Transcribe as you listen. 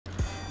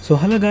So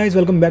hello guys,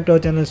 welcome back to our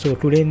channel. So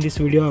today in this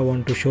video I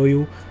want to show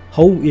you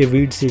how a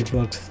weed seed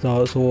works.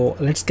 So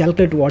let's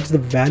calculate what's the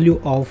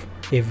value of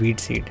a weed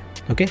seed.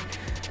 Okay,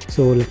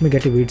 so let me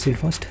get a weed seed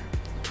first.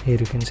 Here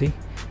you can see.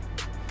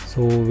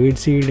 So weed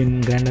seed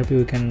in GrandRP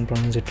we can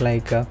pronounce it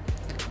like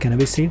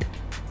cannabis seed.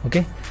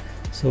 Okay,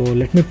 so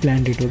let me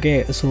plant it.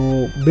 Okay,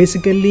 so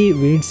basically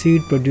weed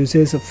seed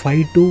produces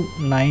 5 to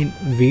 9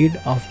 weed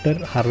after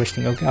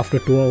harvesting. Okay, after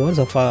 2 hours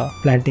of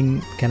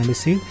planting cannabis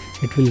seed,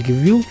 it will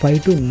give you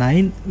 5 to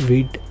 9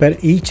 weed per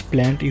each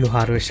plant you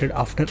harvested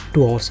after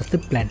 2 hours of the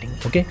planting.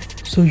 Okay,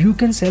 so you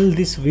can sell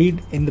this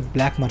weed in the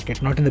black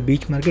market, not in the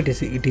beach market.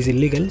 It is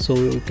illegal, so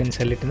you can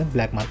sell it in the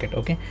black market.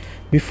 Okay,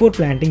 before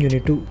planting you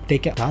need to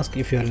take a task.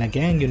 If you are in a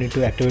gang, you need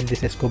to activate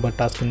this Escobar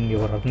task in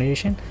your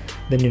organization,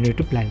 then you need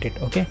to plant it.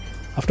 Okay,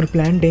 after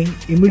planting,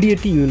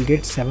 immediately you will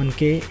get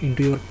 7k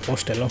into your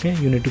postal. Okay,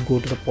 you need to go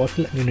to the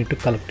postal and you need to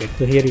collect it.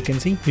 So here you can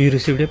see you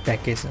received a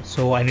package.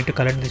 So I need to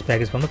collect this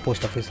package from the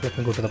post office. Let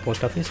me go to the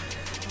post office.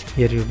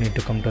 Here you need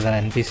to come to the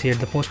NPC at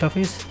the post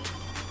office.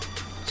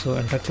 So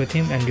interact with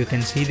him and you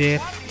can see there.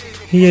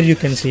 Here you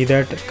can see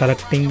that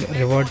collecting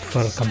reward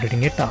for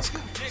completing a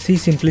task. See,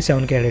 simply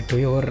 7k added to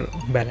your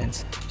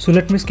balance. So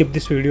let me skip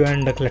this video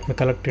and let me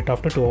collect it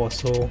after 2 hours.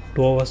 So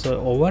 2 hours are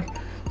over.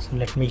 So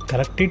let me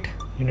collect it.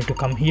 You need to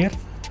come here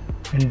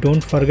and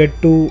don't forget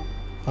to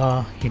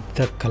hit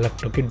the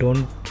collect. Okay,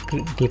 don't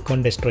click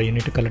on destroy. You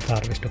need to collect the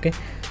harvest. Okay,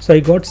 so I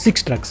got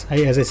 6 drugs.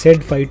 As I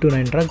said, 5 to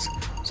 9 drugs,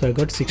 so I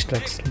got 6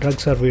 drugs.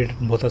 Drugs are weird,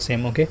 both are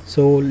same. Okay,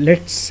 so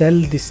let's sell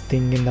this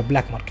thing in the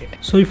black market.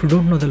 So if you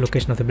don't know the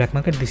location of the black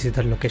market, this is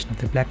the location of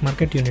the black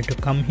market. You need to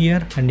come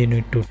here and you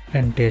need to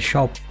enter a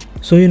shop.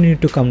 So you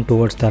need to come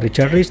towards the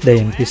Richard Rich, the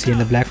NPC in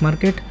the black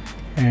market,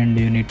 and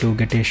you need to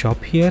get a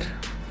shop here.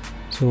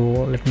 So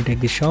let me take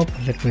this shop.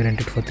 Let me rent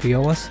it for 3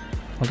 hours.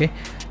 Okay,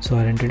 so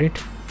I rented it.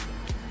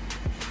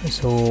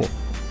 So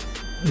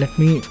let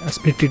me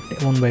split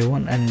it one by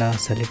one and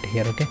sell it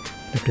here. Okay,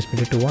 let me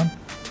split it to 1.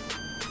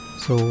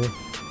 So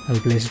I'll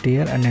place it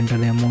here and enter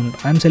the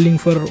amount. I'm selling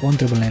for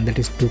 1,999, that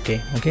is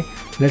 2k. Okay,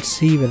 let's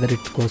see whether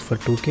it goes for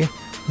 2k.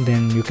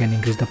 Then you can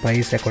increase the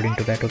price according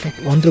to that. Okay,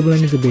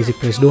 1,999 is the basic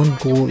price, don't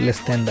go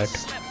less than that.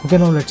 Okay,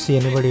 now let's see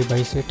anybody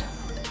buys it.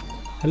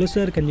 Hello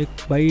sir, can you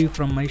buy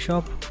from my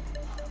shop?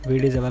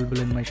 Weed is available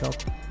in my shop.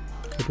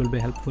 It will be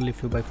helpful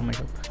if you buy from my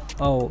shop.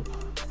 Oh,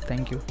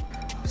 thank you.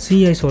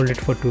 See, I sold it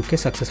for 2k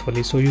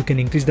successfully. So you can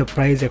increase the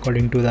price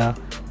according to the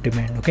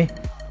demand. Okay,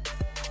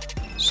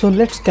 so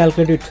let's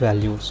calculate its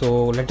value.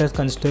 So let us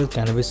consider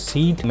cannabis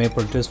seed may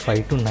produce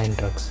 5 to 9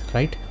 drugs,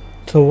 right?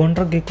 So 1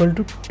 drug equal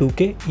to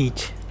 2k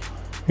each.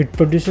 It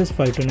produces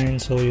 5 to 9,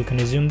 so you can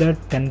assume that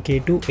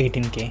 10k to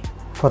 18k.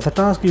 For the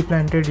task you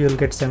planted, you will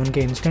get 7k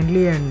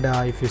instantly, and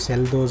if you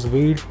sell those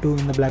weed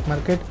in the black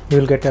market, you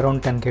will get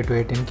around 10k to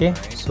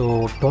 18k.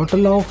 So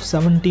total of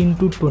 17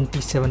 to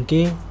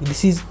 27k.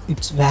 This is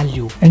its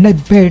value, and I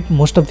bet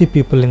most of the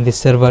people in this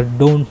server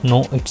don't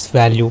know its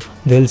value.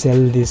 They'll sell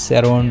this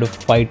around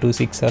 5 to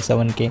 6 or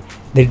 7k.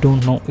 They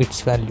don't know its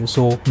value.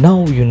 So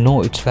now you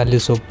know its value,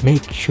 so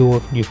make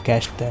sure you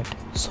cash that.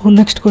 So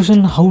next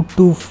question, how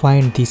to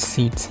find these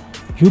seeds?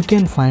 You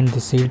can find the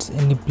seeds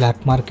in the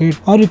black market,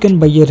 or you can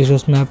buy a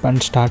resource map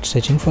and start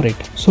searching for it.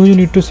 So you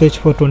need to search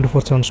for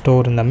 24/7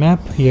 store in the map.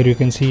 Here you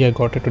can see I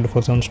got a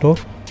 24/7 store.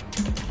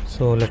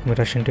 So let me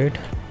rush into it.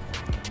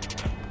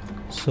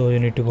 So you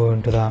need to go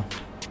into the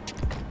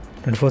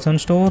 24/7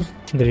 store.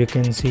 There you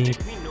can see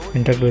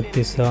interact with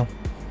this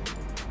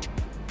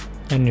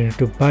and you need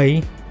to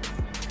buy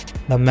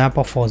the map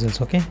of fossils.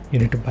 Okay, you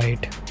need to buy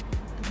it.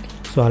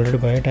 So I already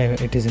buy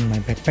it. It is in my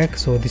backpack.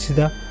 So this is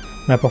the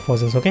map of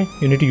fossils. Okay,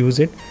 you need to use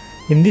it.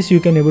 In this you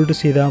can able to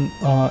see the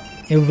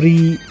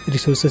every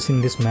resources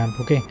in this map.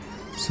 Okay,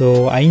 so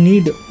I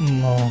need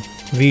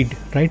weed,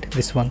 right?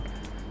 This one.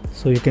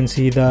 So you can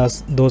see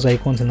those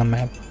icons in the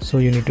map. So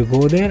you need to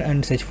go there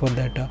and search for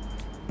that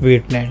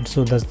weed plant.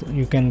 So that's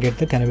you can get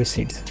the cannabis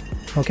seeds.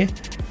 Okay,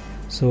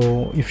 so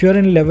if you are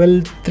in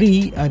level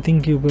 3, I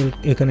think you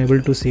can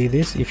able to see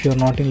this. If you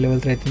are not in level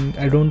 3,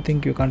 I don't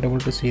think you can't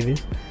able to see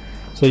this.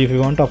 So if you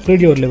want to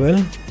upgrade your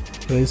level,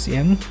 press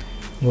M,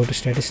 go to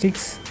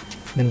statistics,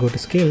 then go to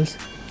skills.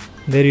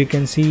 There you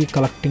can see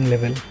collecting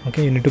level.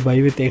 Okay, you need to buy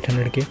with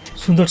 800k.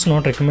 So that's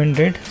not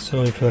recommended.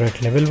 So if you're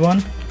at level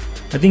 1,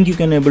 I think you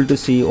can able to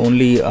see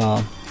only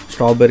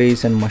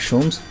strawberries and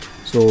mushrooms.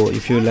 So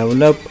if you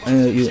level up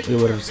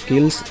your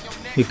skills,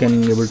 you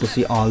can able to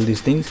see all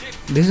these things.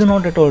 This is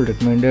not at all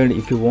recommended.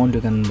 If you want,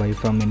 you can buy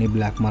from any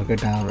black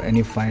market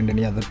or find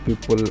any other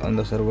people on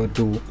the server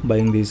to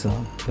buying these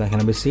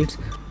cannabis seeds.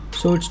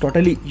 So it's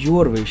totally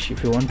your wish.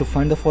 If you want to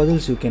find the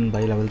fossils, you can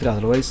buy level 3,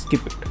 otherwise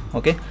skip it.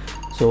 Okay,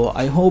 so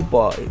I hope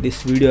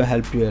this video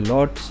helped you a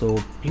lot.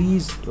 So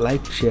please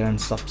like, share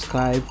and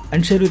subscribe,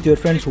 and share with your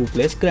friends who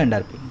plays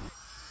GrandRP.